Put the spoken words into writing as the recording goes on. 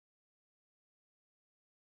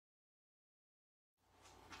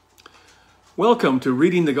Welcome to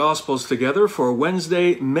Reading the Gospels Together for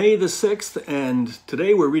Wednesday, May the 6th, and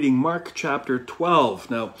today we're reading Mark chapter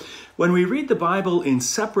 12. Now, when we read the Bible in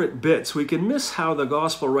separate bits, we can miss how the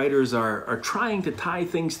Gospel writers are trying to tie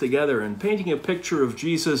things together and painting a picture of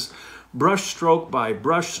Jesus brushstroke by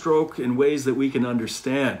brushstroke in ways that we can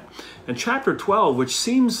understand. And chapter 12, which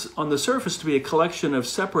seems on the surface to be a collection of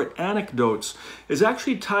separate anecdotes, is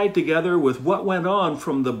actually tied together with what went on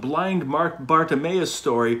from the blind Bartimaeus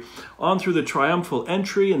story on through the triumphal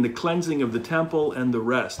entry and the cleansing of the temple and the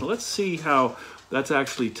rest. Now let's see how that's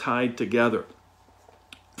actually tied together.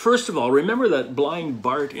 First of all, remember that blind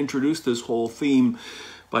Bart introduced this whole theme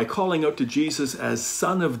by calling out to Jesus as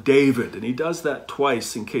Son of David, and he does that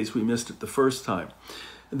twice in case we missed it the first time.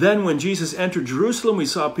 Then when Jesus entered Jerusalem, we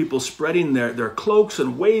saw people spreading their cloaks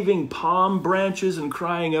and waving palm branches and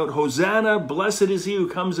crying out, "Hosanna, blessed is he who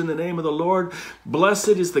comes in the name of the Lord. Blessed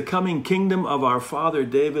is the coming kingdom of our father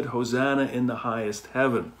David. Hosanna in the highest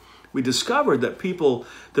heaven." We discovered that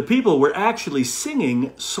the people were actually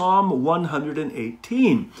singing Psalm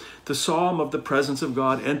 118, the psalm of the presence of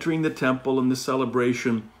God entering the temple and the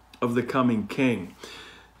celebration of the coming king.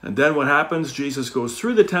 And then what happens? Jesus goes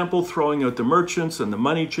through the temple, throwing out the merchants and the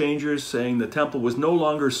money changers, saying the temple was no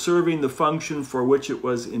longer serving the function for which it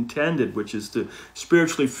was intended, which is to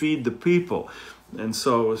spiritually feed the people. And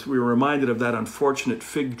so we were reminded of that unfortunate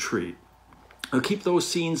fig tree. Now keep those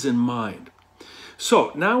scenes in mind.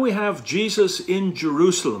 So now we have Jesus in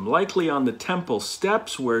Jerusalem, likely on the temple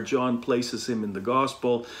steps where John places him in the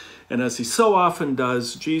gospel. And as he so often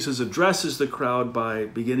does, Jesus addresses the crowd by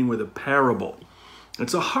beginning with a parable.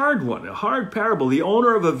 It's a hard one, a hard parable. The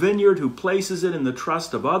owner of a vineyard who places it in the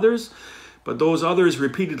trust of others, but those others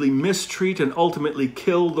repeatedly mistreat and ultimately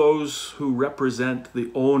kill those who represent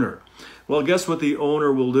the owner. Well, guess what the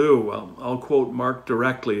owner will do? Well, I'll quote Mark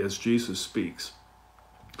directly as Jesus speaks.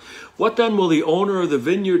 "What then will the owner of the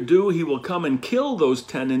vineyard do? He will come and kill those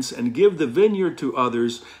tenants and give the vineyard to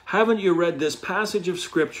others. Haven't you read this passage of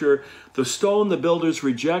Scripture? The stone the builders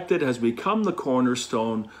rejected has become the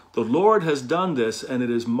cornerstone. The Lord has done this, and it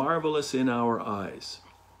is marvelous in our eyes."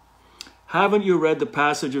 Haven't you read the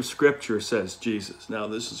passage of Scripture, says Jesus. Now,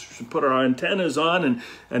 this should put our antennas on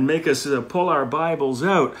and make us pull our Bibles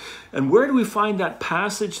out. And where do we find that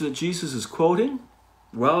passage that Jesus is quoting?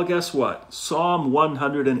 Well, guess what? Psalm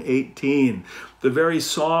 118, the very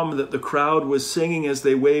psalm that the crowd was singing as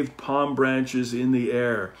they waved palm branches in the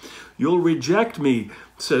air. "You'll reject me,"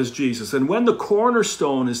 says Jesus, "and when the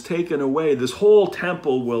cornerstone is taken away, this whole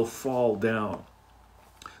temple will fall down."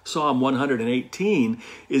 Psalm 118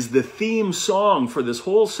 is the theme song for this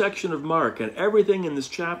whole section of Mark, and everything in this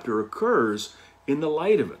chapter occurs in the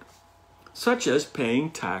light of it, such as paying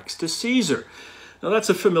tax to Caesar. Now,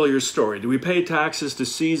 that's a familiar story. Do we pay taxes to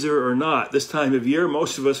Caesar or not? This time of year,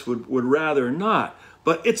 most of us would rather not.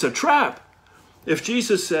 But it's a trap. If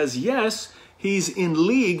Jesus says yes, he's in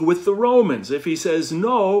league with the Romans. If he says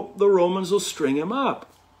no, the Romans will string him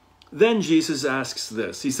up. Then Jesus asks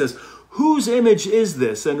this. He says, "Whose image is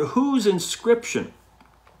this and whose inscription?"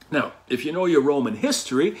 Now, if you know your Roman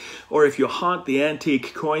history, or if you haunt the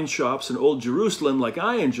antique coin shops in Old Jerusalem like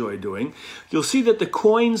I enjoy doing, you'll see that the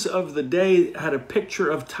coins of the day had a picture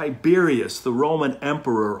of Tiberius, the Roman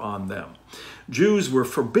emperor, on them. Jews were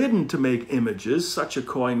forbidden to make images. Such a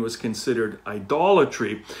coin was considered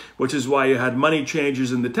idolatry, which is why you had money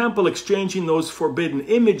changers in the temple exchanging those forbidden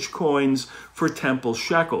image coins for temple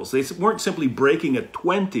shekels. They weren't simply breaking a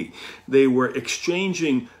 20. They were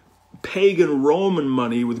exchanging pagan Roman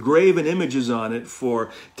money with graven images on it for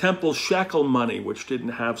temple shekel money, which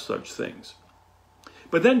didn't have such things.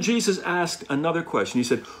 But then Jesus asked another question. He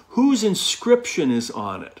said, "Whose inscription is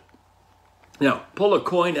on it?" Now, pull a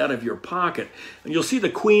coin out of your pocket, and you'll see the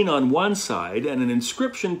queen on one side and an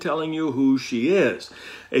inscription telling you who she is.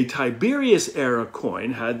 A Tiberius-era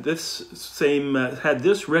coin had this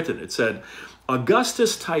written. It said,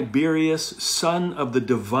 "Augustus Tiberius, son of the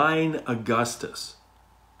divine Augustus."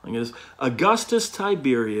 Augustus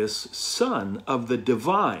Tiberius, son of the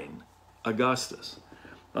divine Augustus.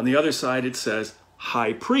 On the other side, it says,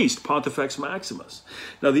 High Priest, Pontifex Maximus.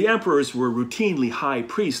 Now, the emperors were routinely high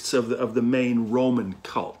priests of the main Roman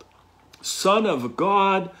cult. Son of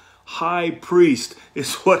God, High Priest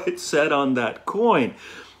is what it said on that coin.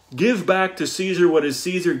 Give back to Caesar what is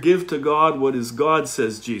Caesar, give to God what is God,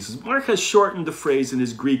 says Jesus. Mark has shortened the phrase in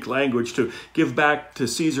his Greek language to give back to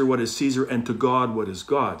Caesar what is Caesar and to God what is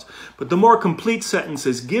God's. But the more complete sentence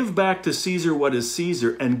is give back to Caesar what is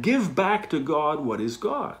Caesar and give back to God what is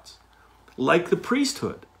God's. Like the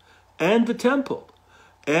priesthood and the temple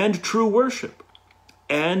and true worship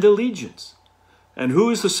and allegiance And who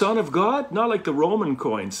is the Son of God? Not like the Roman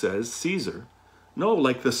coin says, Caesar. No,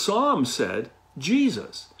 like the Psalm said,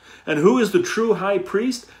 Jesus. And who is the true high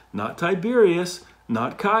priest? Not Tiberius,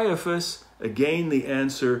 not Caiaphas. Again, the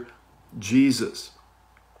answer, Jesus.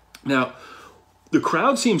 Now, the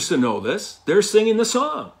crowd seems to know this. They're singing the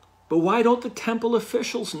song. But why don't the temple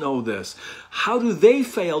officials know this? How do they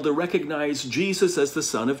fail to recognize Jesus as the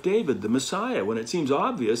Son of David, the Messiah, when it seems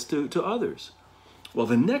obvious to others? Well,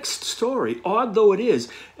 the next story, odd though it is,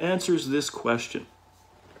 answers this question.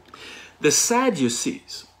 The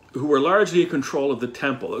Sadducees, who were largely in control of the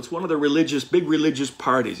temple, it's one of the big religious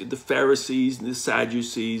parties, the Pharisees and the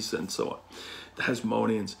Sadducees and so on, the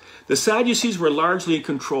Hasmoneans. The Sadducees were largely in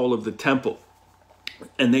control of the temple.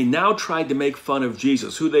 And they now tried to make fun of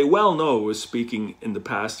Jesus, who they well know was speaking in the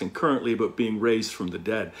past and currently about being raised from the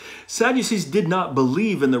dead. Sadducees did not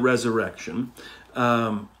believe in the resurrection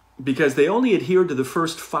because they only adhered to the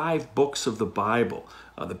first 5 books of the Bible,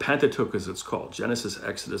 the Pentateuch as it's called, Genesis,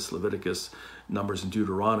 Exodus, Leviticus, Numbers, and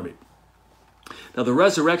Deuteronomy. Now, the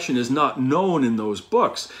resurrection is not known in those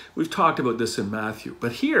books. We've talked about this in Matthew.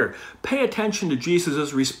 But here, pay attention to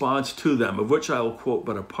Jesus' response to them, of which I will quote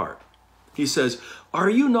but a part. He says, "Are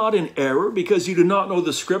you not in error because you do not know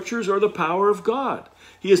the scriptures or the power of God?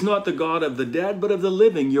 He is not the God of the dead, but of the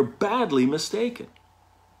living. You're badly mistaken."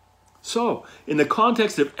 So, in the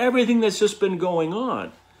context of everything that's just been going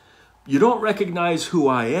on, you don't recognize who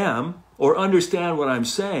I am or understand what I'm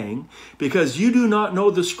saying because you do not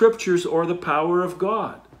know the scriptures or the power of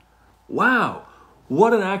God. Wow,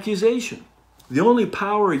 what an accusation. The only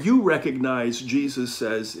power you recognize, Jesus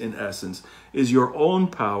says in essence, is your own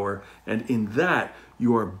power, and in that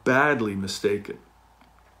you are badly mistaken.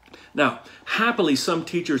 Now, happily, some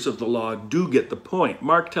teachers of the law do get the point.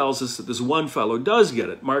 Mark tells us that this one fellow does get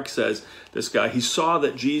it. Mark says, this guy, he saw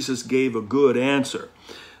that Jesus gave a good answer.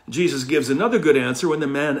 Jesus gives another good answer when the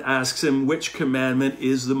man asks him which commandment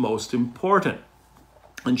is the most important.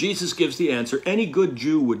 And Jesus gives the answer any good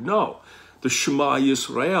Jew would know. The Shema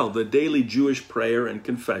Yisrael, the daily Jewish prayer and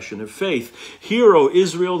confession of faith. Hear, O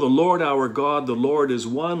Israel, the Lord our God, the Lord is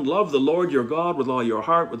one. Love the Lord your God with all your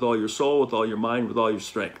heart, with all your soul, with all your mind, with all your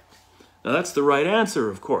strength. Now that's the right answer,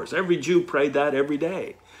 of course. Every Jew prayed that every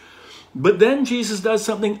day. But then Jesus does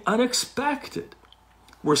something unexpected.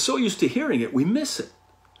 We're so used to hearing it, we miss it.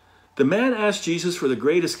 The man asked Jesus for the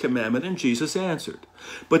greatest commandment, and Jesus answered.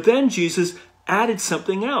 But then Jesus added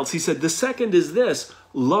something else. He said, the second is this,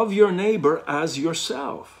 love your neighbor as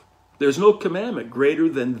yourself. There's no commandment greater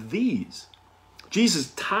than these.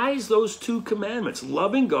 Jesus ties those 2 commandments,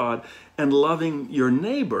 loving God and loving your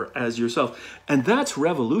neighbor as yourself. And that's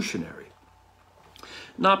revolutionary.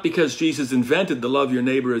 Not because Jesus invented the love your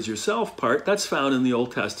neighbor as yourself part. That's found in the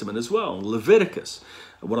Old Testament as well, in Leviticus,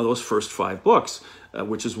 one of those first 5 books.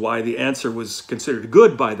 Which is why the answer was considered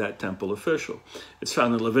good by that temple official. It's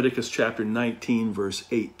found in Leviticus chapter 19, verse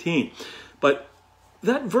 18. But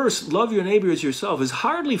that verse, love your neighbor as yourself, is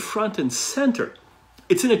hardly front and center.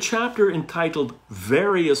 It's in a chapter entitled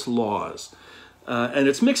Various Laws. And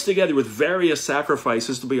it's mixed together with various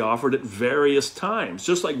sacrifices to be offered at various times,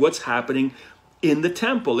 just like what's happening in the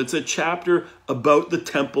temple. It's a chapter about the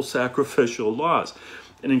temple sacrificial laws.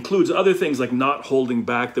 It includes other things like not holding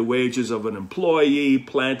back the wages of an employee,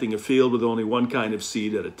 planting a field with only one kind of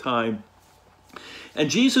seed at a time. And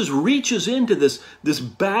Jesus reaches into this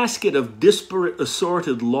basket of disparate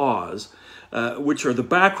assorted laws, which are the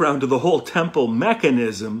background to the whole temple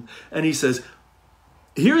mechanism. And he says,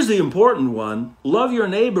 here's the important one, love your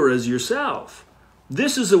neighbor as yourself.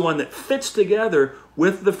 This is the one that fits together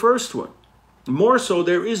with the first one. More so,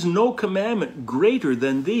 there is no commandment greater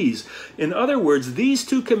than these. In other words, these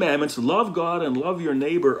 2 commandments, love God and love your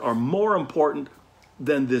neighbor, are more important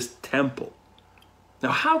than this temple.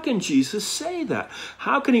 Now, how can Jesus say that?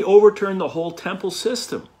 How can he overturn the whole temple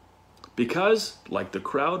system? Because, like the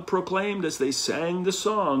crowd proclaimed as they sang the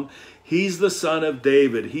song, he's the Son of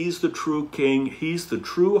David, he's the true king, he's the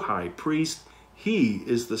true high priest, he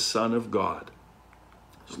is the Son of God.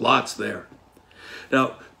 There's lots there.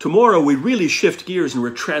 Now, tomorrow we really shift gears and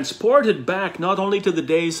we're transported back not only to the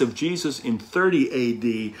days of Jesus in 30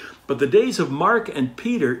 AD, but the days of Mark and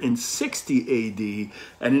Peter in 60 AD,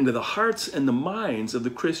 and into the hearts and the minds of the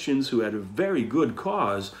Christians who had a very good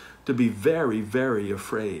cause to be very, very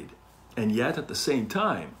afraid. And yet, at the same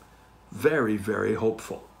time, very, very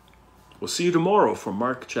hopeful. We'll see you tomorrow for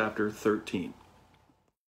Mark chapter 13.